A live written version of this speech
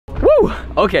Woo!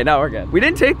 Okay, now we're good. We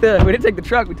didn't take the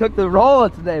truck. We took the roller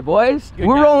today, boys.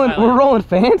 We're rolling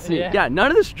fancy. Yeah,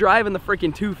 none of this driving the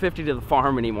freaking 250 to the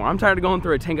farm anymore. I'm tired of going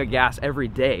through a tank of gas every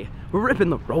day. We're ripping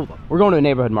the roller. We're going to a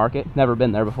neighborhood market. Never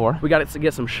been there before. We got to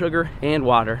get some sugar and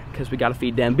water because we got to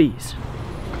feed them bees.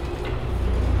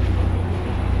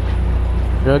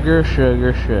 Sugar,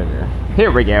 sugar, sugar.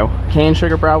 Here we go. Cane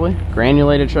sugar probably.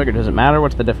 Granulated sugar, doesn't matter.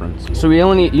 What's the difference? So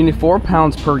you need 4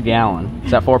 pounds per gallon.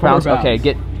 Is that 4 pounds? Okay,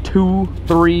 get 2,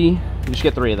 3. You just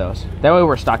get 3 of those. That way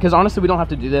we're stocked. Because honestly, we don't have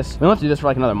to do this. We don't have to do this for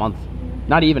like another month.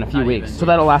 Not even a few weeks. So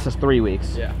that'll last us 3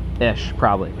 weeks. Yeah. Ish,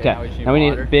 probably. Okay. Now we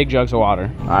need big jugs of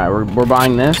water. All right, we're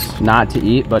buying this not to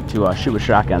eat, but to shoot with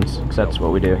shotguns. Because that's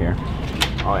what we do here.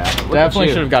 Oh yeah, definitely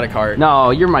should have got a cart.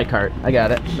 No, you're my cart. I got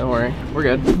it. Don't worry, we're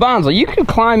good. Bonzo, you can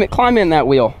climb in that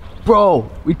wheel. Bro,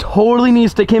 we totally need to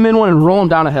stick him in one and roll him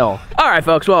down a hill. All right,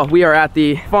 folks, well, we are at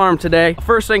the farm today.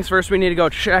 First things first, we need to go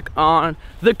check on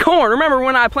the corn. Remember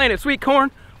when I planted sweet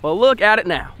corn? Well, look at it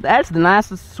now. That's the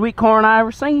nicest sweet corn I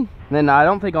ever seen. And then I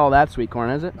don't think all that's sweet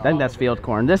corn, is it? I think that's field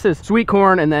corn. This is sweet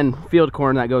corn and then field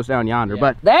corn that goes down yonder. Yeah.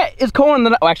 But that is corn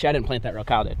that actually I didn't plant that real,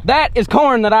 Kyle did. That is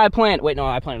corn that I planted. Wait, no,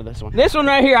 I planted this one. This one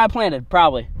right here I planted,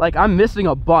 probably. Like, I'm missing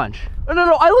a bunch. Oh,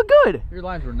 no, I look good. Your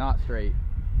lines were not straight.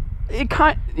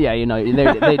 Yeah, you know,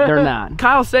 they're not.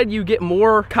 Kyle said you get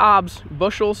more cobs,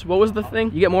 bushels. What was the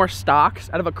thing? You get more stalks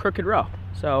out of a crooked row.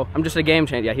 So I'm just a game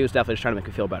changer. Yeah, he was definitely just trying to make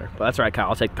me feel better. But that's all right, Kyle.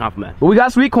 I'll take the compliment. But we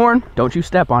got sweet corn. Don't you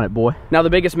step on it, boy. Now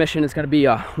the biggest mission is going to be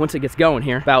once it gets going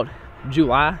here, about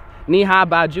July. Knee-high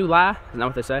by July. Isn't that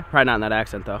what they say? Probably not in that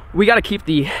accent, though. We got to keep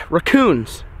the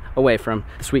raccoons away from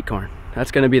the sweet corn.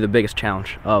 That's going to be the biggest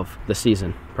challenge of the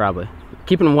season, probably.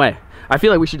 Keeping them away. I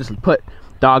feel like we should just put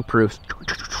dog proofs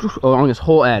along this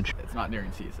whole edge. It's not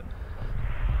during season.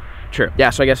 True. Yeah,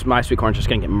 so I guess my sweet corn's just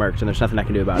gonna get murked and there's nothing I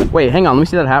can do about it. Wait, hang on, let me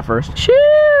see that hat first.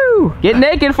 Shoo! Get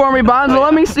naked for me, Bonzo.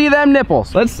 Let me see them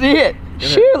nipples. Let's see it.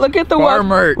 Shoot, look at the farm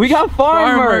merch. We got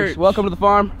farm merch. Welcome to the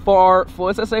farm.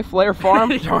 What's that say? Flair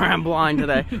Farm? Sorry, I'm blind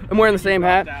today. I'm wearing the same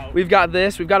hat. We've got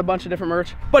this. We've got a bunch of different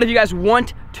merch. But if you guys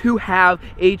want to have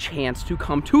a chance to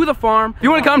come to the farm, if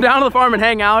you want to come down to the farm and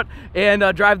hang out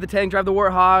and drive the tank, drive the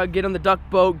warthog, get on the duck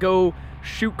boat, go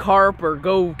shoot carp or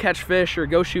go catch fish or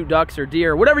go shoot ducks or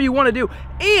deer, whatever you want to do.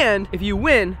 And if you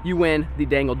win the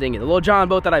dangle dinghy, the little John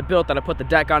boat that I built that I put the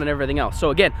deck on and everything else.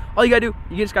 So again, all you gotta do,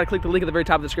 you just gotta click the link at the very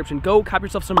top of the description, go cop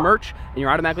yourself some merch and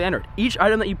you're automatically entered. Each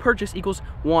item that you purchase equals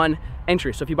 1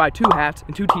 entry. So if you buy 2 hats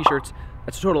and 2 t-shirts,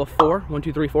 that's a total of 4. 1,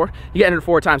 2, 3, 4. You get entered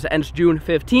 4 times. It ends June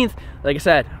 15th. Like I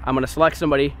said, I'm gonna select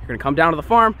somebody. You're gonna come down to the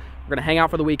farm. We're gonna hang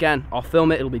out for the weekend. I'll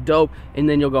film it, it'll be dope, and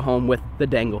then you'll go home with the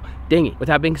dangle dinghy. With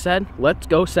that being said, let's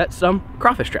go set some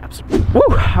crawfish traps. Woo!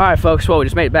 All right, folks, well, we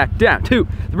just made it back down to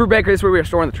the brew bakery. This is where we are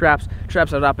storing the traps.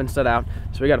 Traps set up and set out,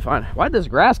 so we gotta find, why did this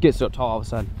grass get so tall all of a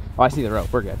sudden? Oh, I see the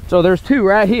rope, we're good. So there's 2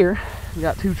 right here. We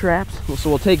got 2 traps, so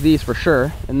we'll take these for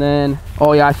sure. And then,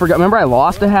 oh yeah, I forgot, remember I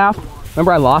lost a half?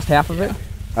 Remember I lost half of it? All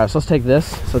right, so let's take this.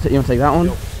 So you wanna take that one?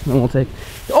 And we'll take,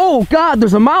 oh God,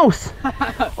 there's a mouse.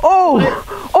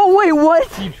 Oh wait,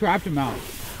 what? You trapped a mouse.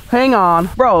 Hang on,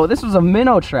 bro, this was a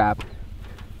minnow trap.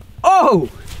 Oh,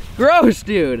 gross,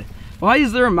 dude. Why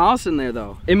is there a mouse in there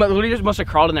though? It literally just must have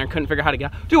crawled in there and couldn't figure out how to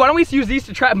get out. Dude, why don't we use these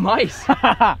to trap mice?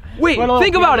 Wait,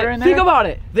 think about it, think about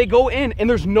it. They go in and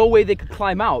there's no way they could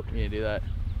climb out. You do that.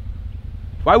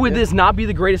 Why would this not be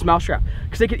the greatest mouse trap?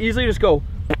 Because they could easily just go,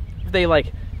 if they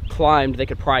like climbed, they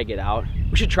could probably get out.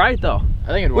 We should try it though. I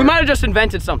think it'd work. We might have just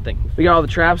invented something. We got all the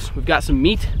traps, we've got some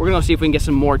meat. We're gonna see if we can get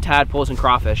some more tadpoles and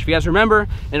crawfish. If you guys remember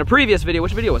in a previous video,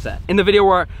 which video was that? In the video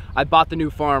where I bought the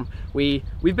new farm, we've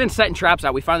been setting traps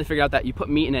out. We finally figured out that you put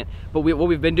meat in it, but what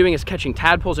we've been doing is catching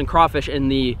tadpoles and crawfish in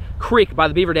the creek by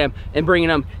the beaver dam and bringing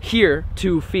them here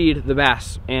to feed the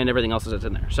bass and everything else that's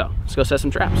in there. So let's go set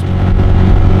some traps.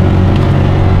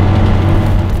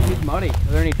 It's muddy.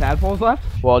 Are there any tadpoles left?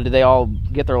 Well, did they all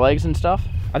get their legs and stuff?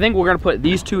 I think we're gonna put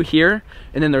these 2 here,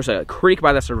 and then there's a creek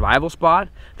by the survival spot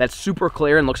that's super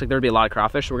clear and looks like there'd be a lot of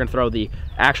crawfish. So we're gonna throw the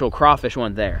actual crawfish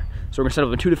one there. So we're gonna set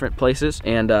up in 2 different places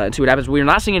and see what happens. We're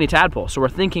not seeing any tadpoles, so we're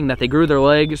thinking that they grew their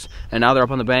legs and now they're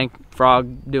up on the bank,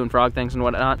 doing frog things and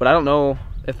whatnot. But I don't know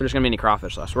if there's gonna be any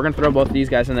crawfish left. So we're gonna throw both these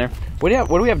guys in there. What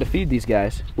do we have to feed these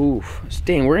guys? Oof,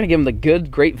 dang, we're gonna give them the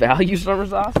good, great value summer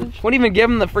sausage? Wouldn't even give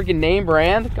them the freaking name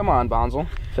brand? Come on, Bonzel.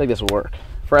 I feel like this will work.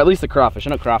 For at least the crawfish. I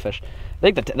know crawfish.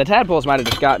 I think the tadpoles might have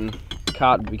just gotten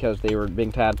caught because they were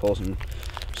being tadpoles and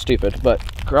stupid. But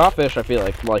crawfish, I feel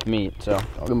like meat. So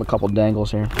I'll give them a couple dangles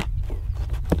here.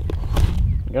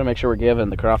 Gotta make sure we're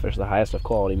giving the crawfish the highest of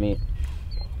quality meat.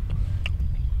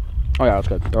 Oh yeah, let's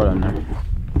go throw it in there.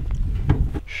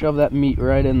 Shove that meat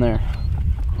right in there.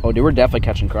 Oh dude, we're definitely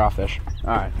catching crawfish.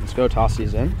 All right, let's go toss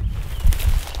these in.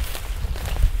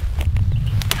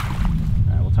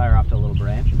 All right, we'll tie her off to a little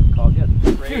branch and call it good.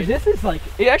 Dude, this is like,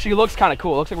 it actually looks kind of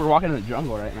cool. It looks like we're walking in the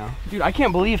jungle right now. Dude, I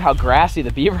can't believe how grassy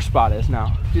the beaver spot is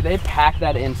now. Dude, they pack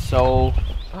that in so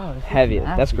heavy.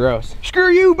 That's gross.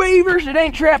 Screw you, beavers. It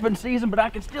ain't trapping season, but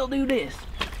I can still do this.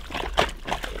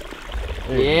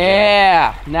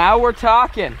 Yeah, now we're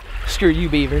talking. Screw you,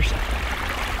 beavers.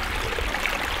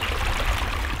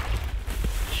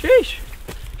 Sheesh.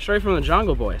 Straight from the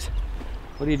jungle, boys.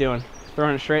 What are you doing?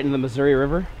 Throwing it straight into the Missouri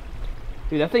River?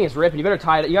 Dude, that thing is ripping. You better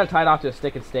tie it. You gotta tie it off to a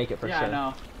stick and stake it for sure. Yeah, I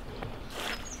know.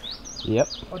 Yep.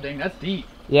 Oh dang, that's deep.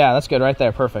 Yeah, that's good right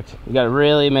there. Perfect. You gotta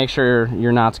really make sure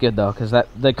your knot's good though, because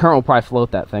the current will probably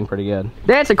float that thing pretty good.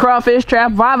 That's a crawfish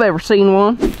trap if I've ever seen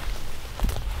one.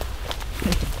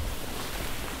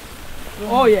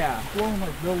 Oh yeah.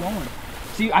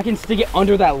 See, I can stick it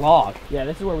under that log. Yeah,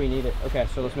 this is where we need it. Okay,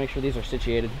 so let's make sure these are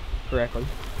situated correctly.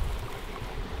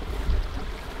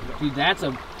 Dude, that's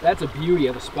a beauty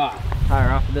of the spot. Tie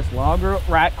her off of this log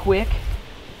right quick.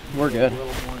 We're good.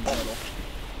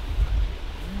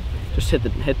 Just hit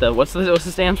the what's the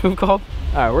stance move called?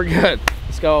 All right, we're good.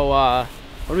 Let's go. What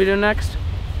are we doing next?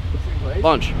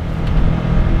 Lunch.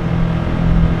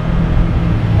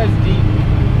 That's deep.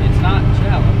 It's not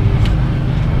shallow.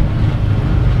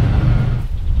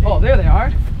 Oh, there they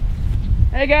are.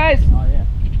 Hey guys. Oh yeah.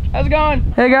 How's it going?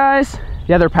 Hey guys.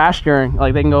 Yeah, they're pasturing.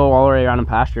 Like they can go all the way around and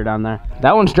pasture down there.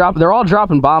 That one's dropping. They're all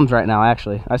dropping bombs right now,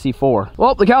 actually. I see 4.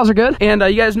 Well, the cows are good. And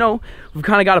you guys know, we've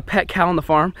kind of got a pet cow on the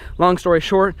farm. Long story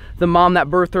short, the mom that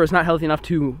birthed her is not healthy enough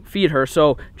to feed her.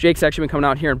 So Jake's actually been coming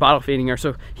out here and bottle feeding her.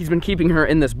 So he's been keeping her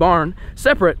in this barn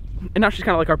separate. And now she's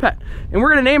kind of like our pet. And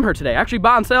we're going to name her today. Actually,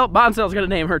 Boncel's going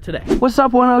to name her today. What's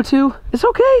up, 102? It's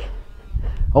okay.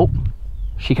 Oh.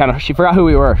 She forgot who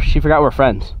we were. She forgot we're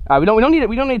friends. We don't need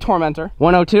to torment her.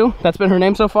 102, that's been her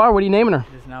name so far. What are you naming her?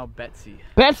 It is now Betsy.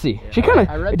 Betsy. Yeah. She kind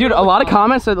of, dude, a lot of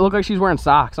comments that look like she's wearing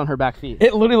socks on her back feet.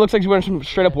 It literally looks like she's wearing some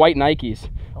straight up white Nikes.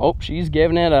 Oh, she's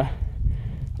giving it a,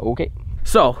 okay.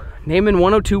 So, naming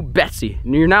 102 Betsy.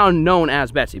 You're now known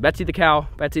as Betsy. Betsy the cow,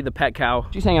 Betsy the pet cow.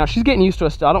 She's hanging out. She's getting used to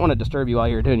us still. I don't want to disturb you while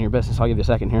you're doing your business. I'll give you a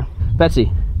second here.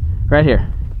 Betsy, right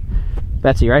here.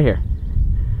 Betsy, right here.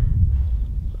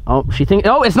 Oh,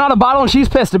 oh, it's not a bottle and she's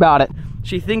pissed about it.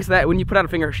 She thinks that when you put out a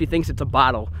finger, she thinks it's a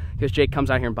bottle because Jake comes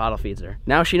out here and bottle feeds her.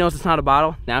 Now she knows it's not a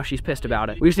bottle. Now she's pissed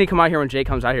about it. We just need to come out here when Jake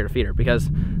comes out here to feed her because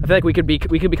I feel like we could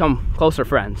become closer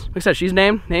friends. Like I said, she's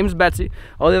name's Betsy.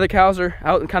 All the other cows are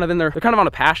out and kind of in there. They're kind of on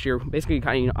a pasture. Basically,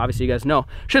 kind of, you know, obviously you guys know.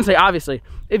 Shouldn't say obviously.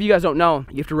 If you guys don't know,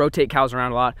 you have to rotate cows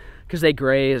around a lot because they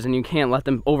graze and you can't let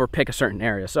them overpick a certain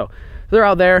area. So they're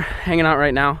out there hanging out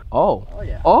right now. Oh. Oh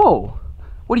yeah. Oh.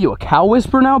 What are you, a cow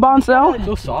whisperer now, Boncel? It's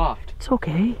so soft. It's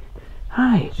okay.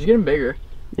 Hi. She's getting bigger.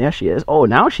 Yeah, she is. Oh,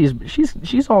 now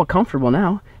she's all comfortable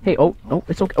now. Hey, oh,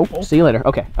 it's okay. Oh, see you later.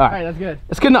 Okay, all right. That's good.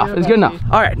 It's good enough. It's good enough.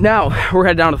 All right, now we're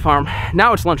headed down to the farm.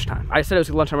 Now it's lunchtime. I said it was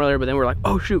lunchtime earlier, but then we're like,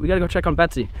 oh shoot, we gotta go check on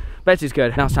Betsy. Betsy's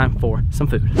good. Now it's time for some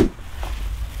food.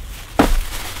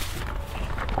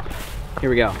 Here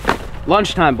we go.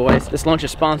 Lunchtime, boys. This lunch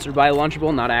is sponsored by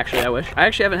Lunchable. Not actually, I wish. I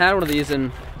actually haven't had one of these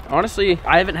in, honestly,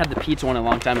 I haven't had the pizza one in a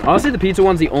long time. Honestly, the pizza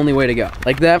one's the only way to go.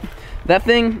 Like that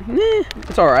thing,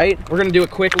 it's all right. We're gonna do a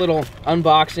quick little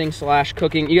unboxing slash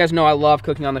cooking. You guys know I love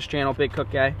cooking on this channel, big cook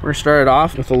guy. We're gonna start it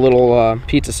off with a little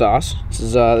pizza sauce. This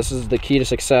is the key to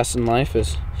success in life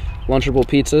is Lunchable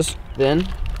pizzas. Then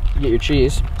you get your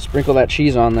cheese, sprinkle that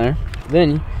cheese on there.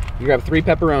 Then you grab 3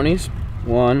 pepperonis,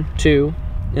 1, 2,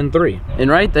 and 3. And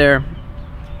right there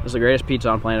is the greatest pizza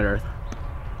on planet Earth.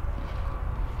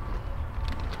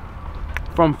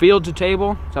 From field to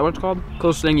table, is that what it's called?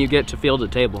 Closest thing you get to field to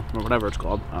table, or whatever it's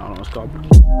called. I don't know what it's called.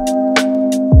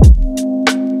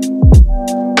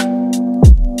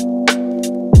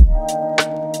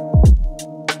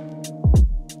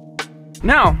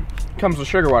 Now comes the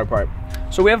sugar water part.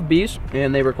 So we have bees,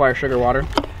 and they require sugar water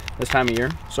this time of year.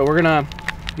 So we're gonna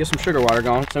get some sugar water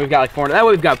going. So we've got like 400, that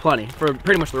way we've got plenty for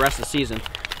pretty much the rest of the season.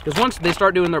 Because once they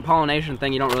start doing their pollination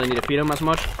thing, you don't really need to feed them as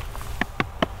much.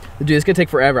 Dude, it's gonna take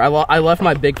forever. I left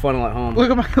my big funnel at home. Look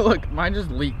at my, look, mine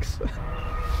just leaks.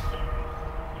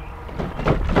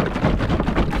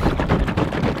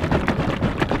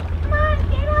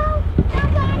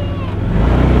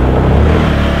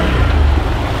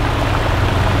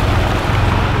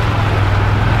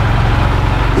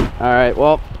 All right,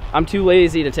 well, I'm too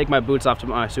lazy to take my boots off to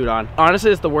put my suit on. Honestly,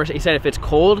 it's the worst. He said if it's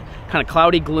cold, kind of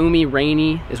cloudy, gloomy,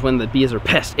 rainy, is when the bees are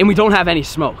pissed. And we don't have any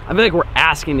smoke. I feel like we're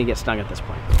asking to get stung at this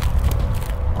point.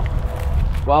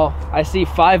 Well, I see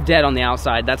 5 dead on the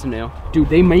outside. That's new. Dude,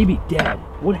 they may be dead.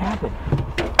 What happened?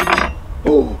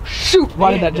 Oh shoot!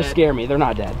 Why did that just scare me? They're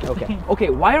not dead. Okay. Okay,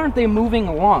 why aren't they moving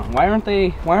along? Why aren't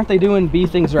they doing bee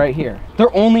things right here?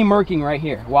 They're only murking right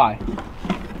here. Why?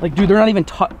 Like, dude, they're not even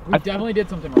We definitely did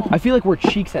something wrong. I feel like we're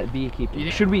cheeks at beekeeping.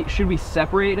 Should we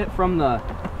separate it from the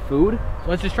food?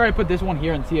 Let's just try to put this one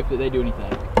here and see if they do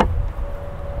anything.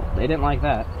 They didn't like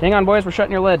that. Hang on, boys, we're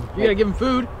shutting your lid. You gotta give them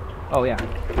food. Oh yeah.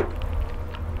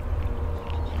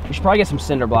 We should probably get some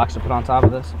cinder blocks to put on top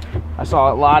of this. I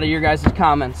saw a lot of your guys'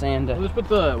 comments saying to... Let's put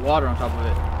the water on top of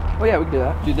it. Oh yeah, we can do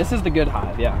that. Dude, this is the good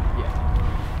hive, yeah.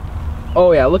 Yeah.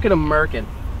 Oh yeah, look at them murking.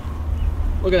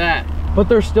 Look at that. But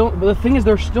the thing is,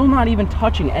 they're still not even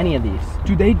touching any of these.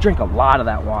 Dude, they drink a lot of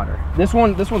that water. This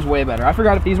one's way better. I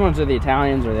forgot if these ones are the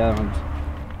Italians or the other ones.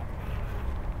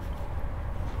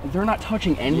 They're not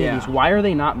touching any of these. Why are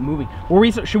they not moving?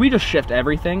 Should we just shift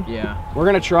everything? Yeah. We're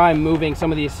gonna try moving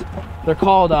some of these. They're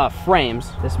called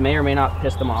frames. This may or may not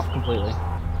piss them off completely.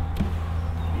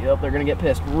 Yep, they're gonna get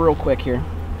pissed real quick here.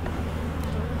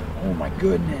 Oh my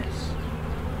goodness.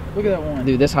 Look at that one.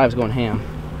 Dude, this hive's going ham.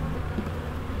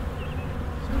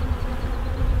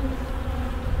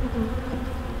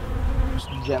 Just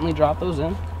gently drop those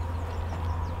in.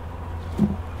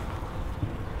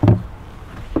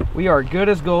 We are good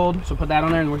as gold, so put that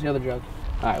on there, and where's the other jug?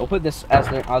 All right, we'll put this as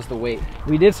the weight.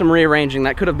 We did some rearranging.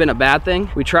 That could have been a bad thing.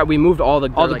 We moved all the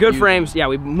good frames. Yeah,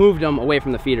 we moved them away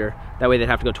from the feeder. That way they'd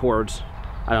have to go towards,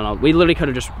 I don't know. We literally could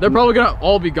have just... They're probably gonna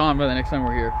all be gone by the next time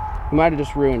we're here. We might have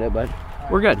just ruined it, but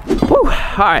we're good. Whew.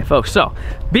 All right, folks, so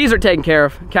bees are taken care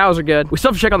of. Cows are good. We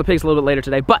still have to check on the pigs a little bit later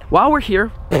today, but while we're here,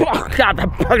 God,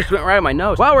 that bug just went right in my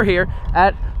nose. While we're here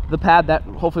at the pad that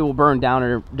hopefully will burn down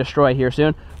or destroy here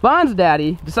soon, Bond's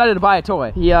daddy decided to buy a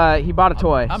toy. He bought a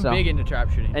toy. I'm big into trap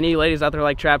shooting. Any ladies out there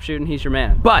like trap shooting, he's your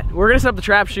man. But we're gonna set up the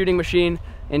trap shooting machine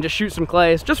and just shoot some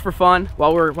clays just for fun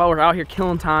while we're out here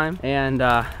killing time. And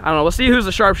I don't know, we'll see who's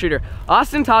the sharpshooter.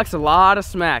 Austin talks a lot of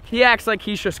smack. He acts like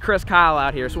he's just Chris Kyle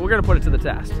out here, so we're gonna put it to the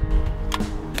test.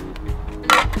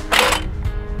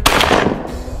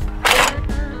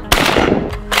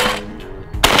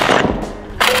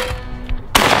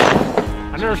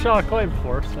 I never shot a clay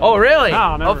before. So. Oh really?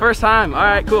 No, never. Oh, first time. All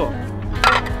right, cool.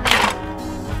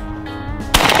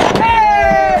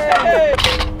 Hey!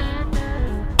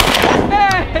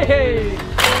 Hey!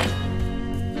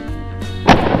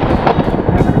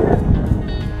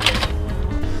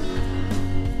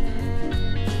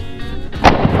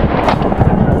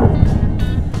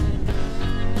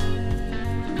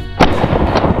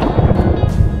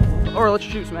 Or let's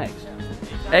shoot some eggs.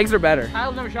 Eggs are better.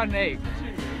 Kyle's never shot an egg.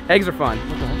 Eggs are fun.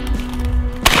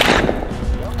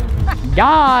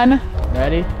 Gone.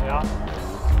 Ready? Yeah.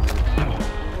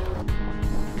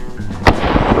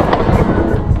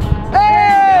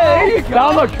 Hey!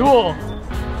 That looked cool.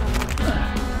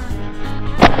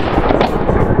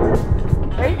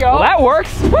 There you go. Well, that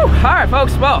works. Woo. All right,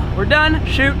 folks. Well, we're done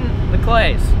shooting the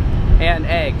clays and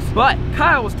eggs. But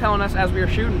Kyle was telling us as we were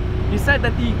shooting, he said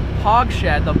that the hog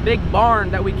shed, the big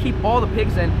barn that we keep all the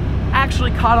pigs in,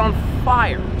 actually caught on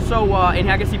fire. So, and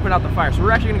I guess he put out the fire. So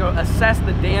we're actually gonna go assess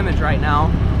the damage right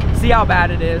now, see how bad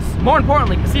it is. More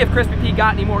importantly, see if Crispy P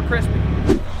got any more crispy.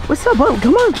 What's up, bud?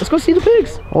 Come on, let's go see the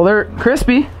pigs. Well, they're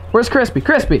Crispy. Where's Crispy?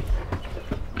 Crispy.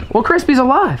 Well, Crispy's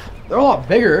alive. They're a lot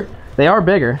bigger. They are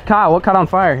bigger. Kyle, what caught on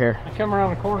fire here? I come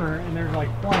around the corner and there's like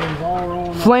flames all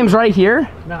rolling. Flames right here?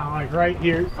 No, like right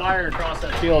here. Fire across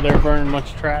that field. They're burning a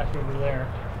bunch of trash over there.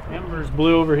 Embers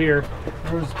blew over here.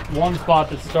 There was one spot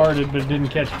that started but it didn't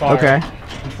catch fire. Okay.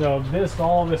 And so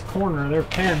all this corner, their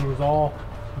pen was all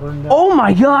burned up. Oh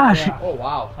my gosh! Yeah. Oh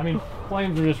wow. I mean,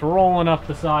 flames were just rolling up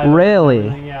the side. Really?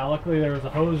 Yeah, luckily there was a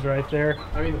hose right there.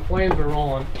 I mean, the flames were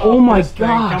rolling. Oh my this thing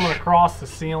gosh. coming across the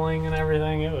ceiling and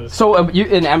everything. It was. So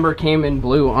an ember came and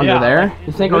blew under there? Like,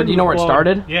 You think, or do you know where it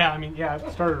started? Yeah, I mean, yeah,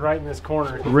 it started right in this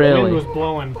corner. Really? The wind was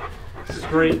blowing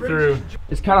straight through.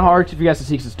 It's kind of hard for you guys to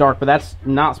see because it's dark, but that's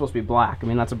not supposed to be black. I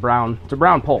mean, that's a brown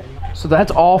pole. So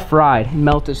that's all fried,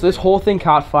 melted. So this whole thing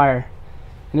caught fire.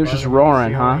 And it was just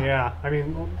roaring, huh? Yeah, I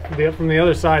mean, from the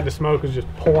other side, the smoke was just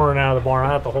pouring out of the barn. I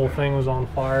thought the whole thing was on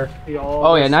fire.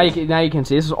 Oh yeah, now you can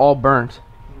see this is all burnt.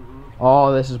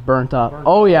 All this is burnt up.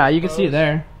 Oh yeah, you can see it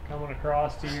there. Coming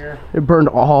across to here. It burned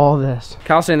all this.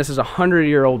 Kyle's saying this is a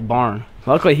 100-year-old barn.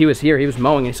 Luckily he was here, he was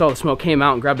mowing, and he saw the smoke came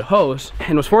out and grabbed a hose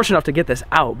and was fortunate enough to get this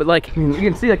out. But like, I mean, you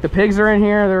can see like the pigs are in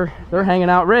here, they're hanging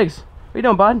out. Riggs, what you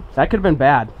doing, bud? That could have been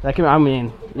bad. That could, I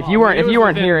mean, if you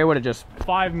weren't here, it would have just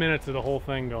 5 minutes of the whole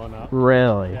thing going up.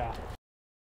 Really? Yeah.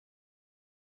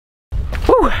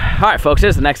 Whew. All right, folks, it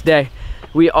is the next day.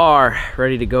 We are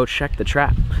ready to go check the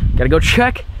trap. Gotta go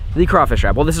check The crawfish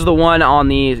trap. Well, this is the one on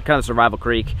the kind of survival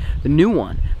creek. The new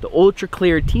one, the ultra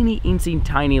clear, teeny, eensy,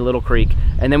 tiny little creek.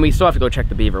 And then we still have to go check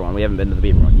the beaver one. We haven't been to the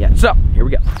beaver one yet. So, here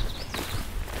we go.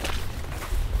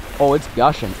 Oh, it's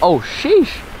gushing. Oh,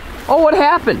 sheesh. Oh, what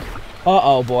happened?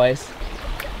 Uh-oh, boys.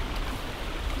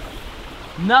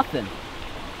 Nothing.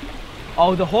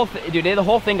 Oh, the whole thing, dude, the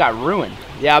whole thing got ruined.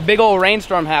 Yeah, a big old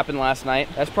rainstorm happened last night.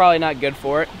 That's probably not good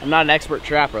for it. I'm not an expert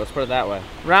trapper, let's put it that way.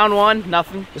 Round one,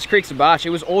 nothing. This creek's a botch. It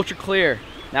was ultra clear.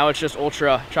 Now it's just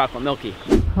ultra chocolate milky.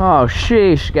 Oh,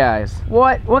 sheesh, guys.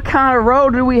 What kind of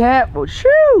road do we have? Oh, shoo!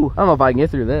 I don't know if I can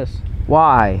get through this.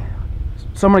 Why?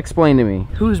 Someone explain to me.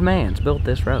 Whose man's built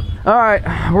this road? All right,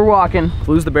 we're walking.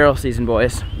 Lose the barrel season,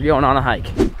 boys. We're going on a hike.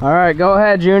 All right, go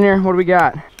ahead, Junior. What do we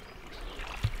got?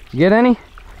 You get any?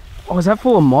 Oh, is that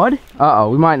full of mud? Uh-oh,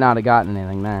 we might not have gotten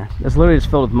anything there. It's literally just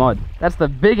filled with mud. That's the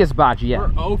biggest botch yet.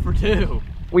 We're 0 for 2.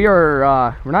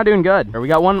 We're not doing good. Or we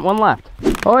got one left.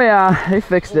 Oh yeah, they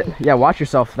fixed it. Yeah, watch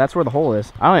yourself. That's where the hole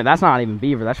is. I don't think that's not even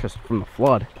beaver. That's just from the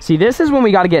flood. See, this is when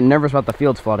we got to get nervous about the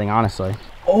fields flooding, honestly.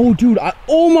 Oh, dude.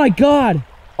 Oh my God.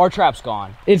 Our trap's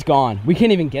gone. It's gone. We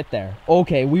can't even get there.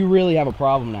 Okay, we really have a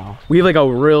problem now. We have like a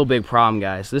real big problem,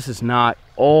 guys. This is not,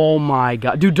 oh my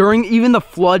God. Dude, during even the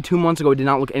flood 2 months ago, it did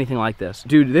not look anything like this.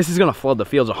 Dude, this is gonna flood the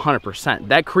fields 100%.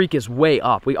 That creek is way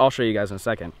up. I'll show you guys in a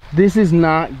second. This is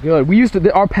not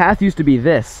good. Our path used to be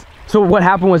this. So what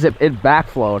happened was it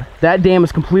backflowed. That dam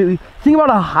is completely, think about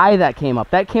how high that came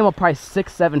up. That came up probably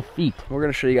 6-7 feet. We're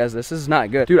gonna show you guys this. This is not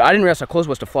good. Dude, I didn't realize how close it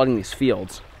was to flooding these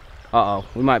fields. Uh-oh,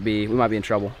 we might be in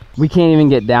trouble. We can't even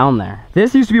get down there.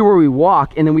 This used to be where we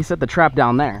walk, and then we set the trap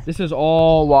down there. This is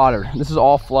all water. This is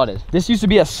all flooded. This used to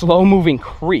be a slow-moving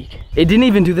creek. It didn't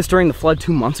even do this during the flood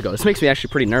 2 months ago. This makes me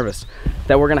actually pretty nervous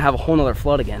that we're gonna have a whole nother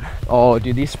flood again. Oh,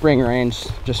 dude, these spring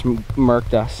rains just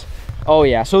murked us. Oh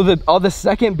yeah, so the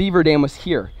second beaver dam was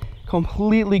here.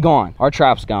 Completely gone. Our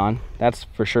trap's gone. That's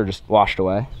for sure just washed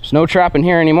away. There's no trap in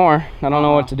here anymore. I don't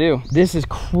know what to do. This is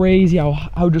crazy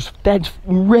how just, that's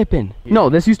ripping. No,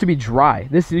 this used to be dry.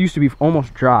 This used to be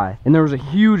almost dry. And there was a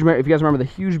huge, if you guys remember the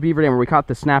huge beaver dam where we caught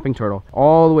the snapping turtle,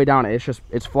 all the way down,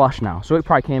 it's flush now. So it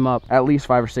probably came up at least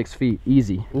 5 or 6 feet,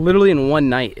 easy. Literally in one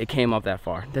night, it came up that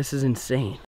far. This is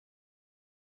insane.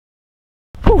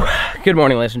 Whew. Good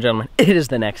morning, ladies and gentlemen. It is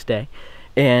the next day.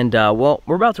 And well,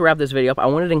 we're about to wrap this video up. I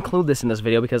wanted to include this in this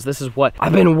video because this is what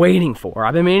I've been waiting for.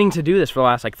 I've been meaning to do this for the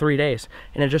last like 3 days,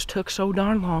 and it just took so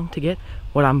darn long to get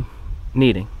what I'm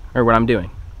needing, or what I'm doing,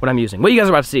 what I'm using. What you guys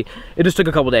are about to see, it just took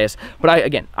a couple days. But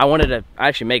I wanted to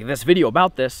actually make this video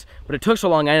about this, but it took so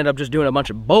long I ended up just doing a bunch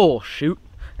of bullshit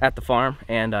at the farm,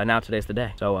 and now today's the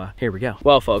day. So here we go.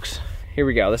 Well, folks, here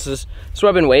we go. This is what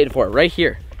I've been waiting for right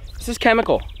here. This is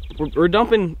chemical. We're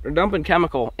dumping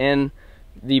chemical in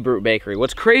the Brute Bakery.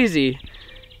 What's crazy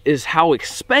is how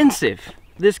expensive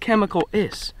this chemical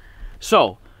is.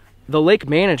 So the lake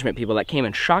management people that came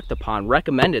and shocked the pond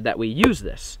recommended that we use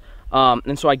this.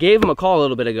 And so I gave him a call a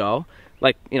little bit ago,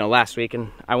 like, you know, last week,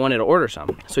 and I wanted to order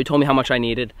some. So he told me how much I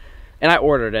needed, and I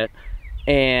ordered it,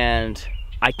 and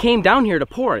I came down here to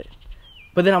pour it.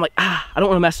 But then I'm like, I don't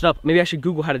want to mess it up. Maybe I should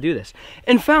Google how to do this.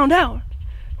 And found out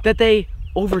that they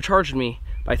overcharged me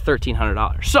by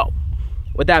 $1,300. So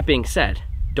with that being said,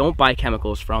 don't buy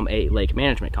chemicals from a lake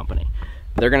management company.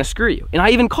 They're gonna screw you. And I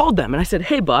even called them and I said,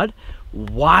 hey bud,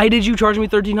 why did you charge me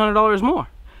 $1,300 more?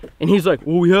 And he's like,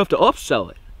 well, we have to upsell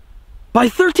it. By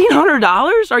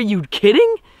 $1,300? Are you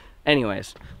kidding?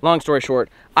 Anyways, long story short,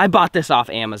 I bought this off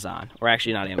Amazon, or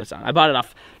actually not Amazon. I bought it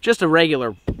off just a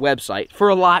regular website for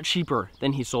a lot cheaper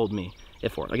than he sold me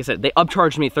it for. Like I said, they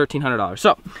upcharged me $1,300.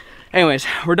 So anyways,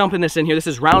 we're dumping this in here. This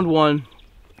is round one.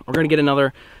 We're gonna get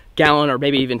another gallon or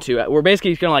maybe even 2. We're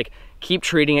basically gonna like keep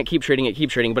treating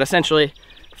it, but essentially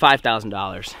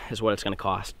 $5,000 is what it's gonna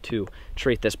cost to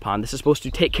treat this pond. This is supposed to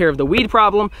take care of the weed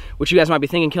problem, which you guys might be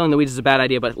thinking killing the weeds is a bad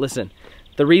idea, but listen,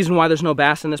 the reason why there's no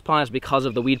bass in this pond is because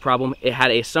of the weed problem. It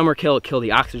had a summer kill, it killed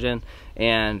the oxygen,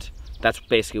 and that's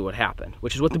basically what happened,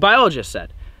 which is what the biologist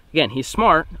said. Again, he's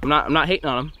smart. I'm not hating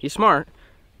on him. He's smart,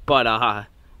 but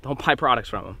don't buy products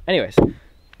from him. Anyways,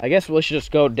 I guess we should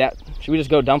just go, should we just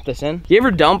go dump this in? You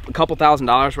ever dump a couple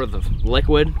 $1,000s worth of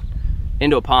liquid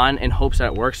into a pond in hopes that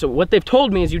it works? So what they've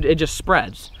told me is it just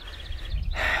spreads.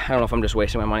 I don't know if I'm just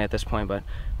wasting my money at this point, but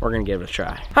we're gonna give it a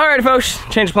try. All right, folks,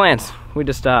 change plans. We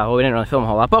just, well, we didn't really film a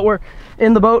whole lot, but we're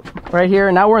in the boat right here,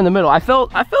 and now we're in the middle. I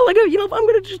felt like, you know, if I'm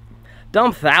gonna just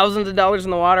dump thousands of dollars in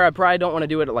the water, I probably don't wanna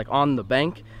do it like on the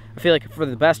bank. I feel like for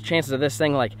the best chances of this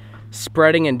thing like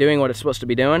spreading and doing what it's supposed to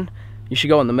be doing, you should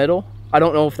go in the middle. I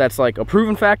don't know if that's like a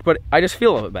proven fact, but I just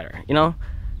feel a bit better, you know?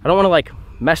 I don't want to like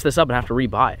mess this up and have to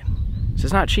rebuy it. So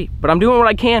it's not cheap, but I'm doing what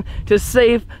I can to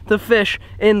save the fish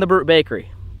in the Brute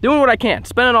Bakery. Doing what I can,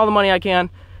 spending all the money I can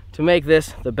to make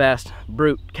this the best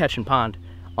brute catching pond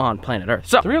on planet Earth.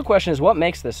 So the real question is, what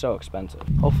makes this so expensive?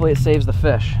 Hopefully it saves the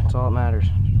fish. That's all that matters.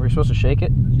 Were you supposed to shake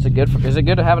it? Is it good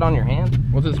to have it on your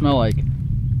hand? What's it smell like?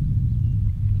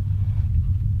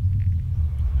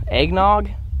 Eggnog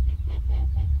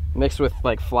mixed with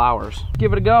like flowers.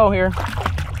 Give it a go here.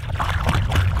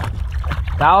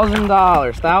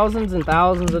 $1,000, thousands and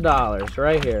thousands of dollars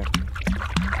right here.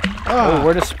 Oh,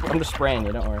 I'm just spraying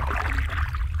you, don't worry.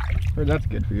 Heard that's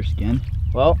good for your skin.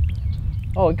 Well,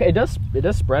 oh, it does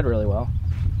spread really well.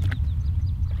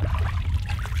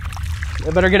 I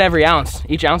better get every ounce.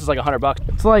 Each ounce is like $100.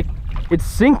 It's like it's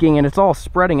sinking and it's all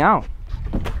spreading out.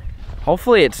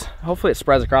 Hopefully it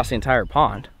spreads across the entire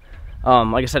pond.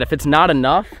 Like I said, if it's not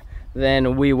enough,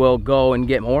 then we will go and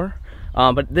get more.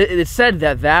 But it said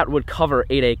that would cover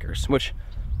 8 acres, which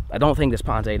I don't think this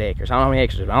pond's 8 acres. I don't know how many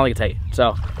acres it is, but I don't think it's 8.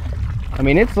 So, I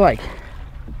mean, it's like,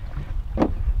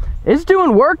 it's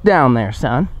doing work down there,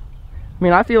 son. I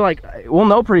mean, I feel like we'll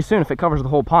know pretty soon if it covers the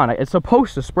whole pond. It's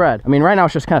supposed to spread. I mean, right now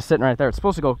it's just kind of sitting right there. It's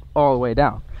supposed to go all the way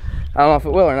down. I don't know if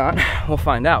it will or not. We'll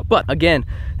find out. But again,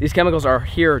 these chemicals are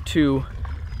here to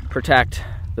protect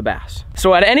the bass.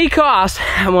 So at any cost,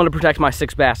 I'm going to protect my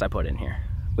 6 bass I put in here.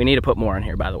 We need to put more in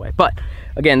here, by the way. But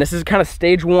again, this is kind of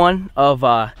stage 1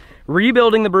 of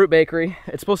rebuilding the Brute Bakery.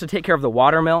 It's supposed to take care of the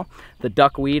watermill, the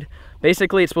duckweed.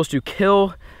 Basically, it's supposed to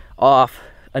kill off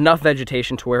enough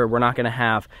vegetation to where we're not going to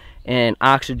have an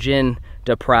oxygen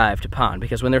deprived pond,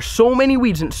 because when there's so many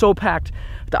weeds and it's so packed,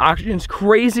 the oxygen's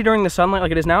crazy during the sunlight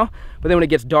like it is now, but then when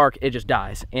it gets dark, it just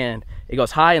dies and it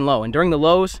goes high and low, and during the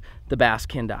lows the bass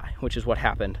can die, which is what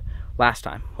happened last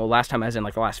time. Well, last time as in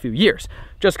like the last few years.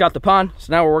 Just got the pond,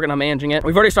 so now we're working on managing it.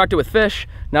 We've already stocked it with fish.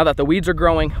 Now that the weeds are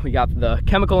growing, we got the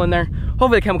chemical in there.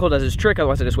 Hopefully the chemical does its trick,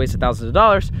 otherwise I just wasted thousands of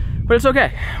dollars, but it's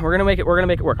okay. We're gonna make it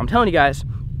work. I'm telling you guys,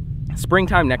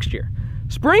 springtime next year,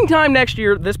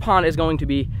 this pond is going to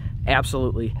be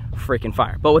absolutely freaking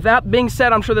fire. But with that being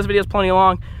said, I'm sure this video is plenty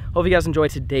long. Hope you guys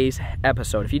enjoyed today's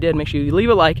episode. If you did, make sure you leave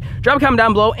a like, drop a comment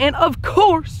down below, and of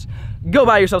course, go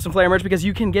buy yourself some FLAIR merch, because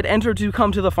you can get entered to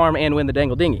come to the farm and win the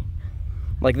dangle dinghy.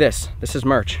 Like this. This is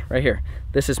merch right here.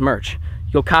 This is merch.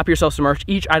 You'll copy yourself some merch.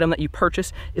 Each item that you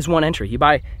purchase is 1 entry. You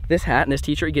buy this hat and this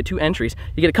t-shirt, you get 2 entries.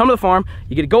 You get to come to the farm,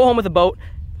 you get to go home with a boat.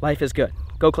 Life is good.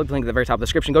 Go click the link at the very top of the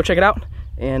description. Go check it out,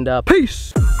 and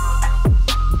peace.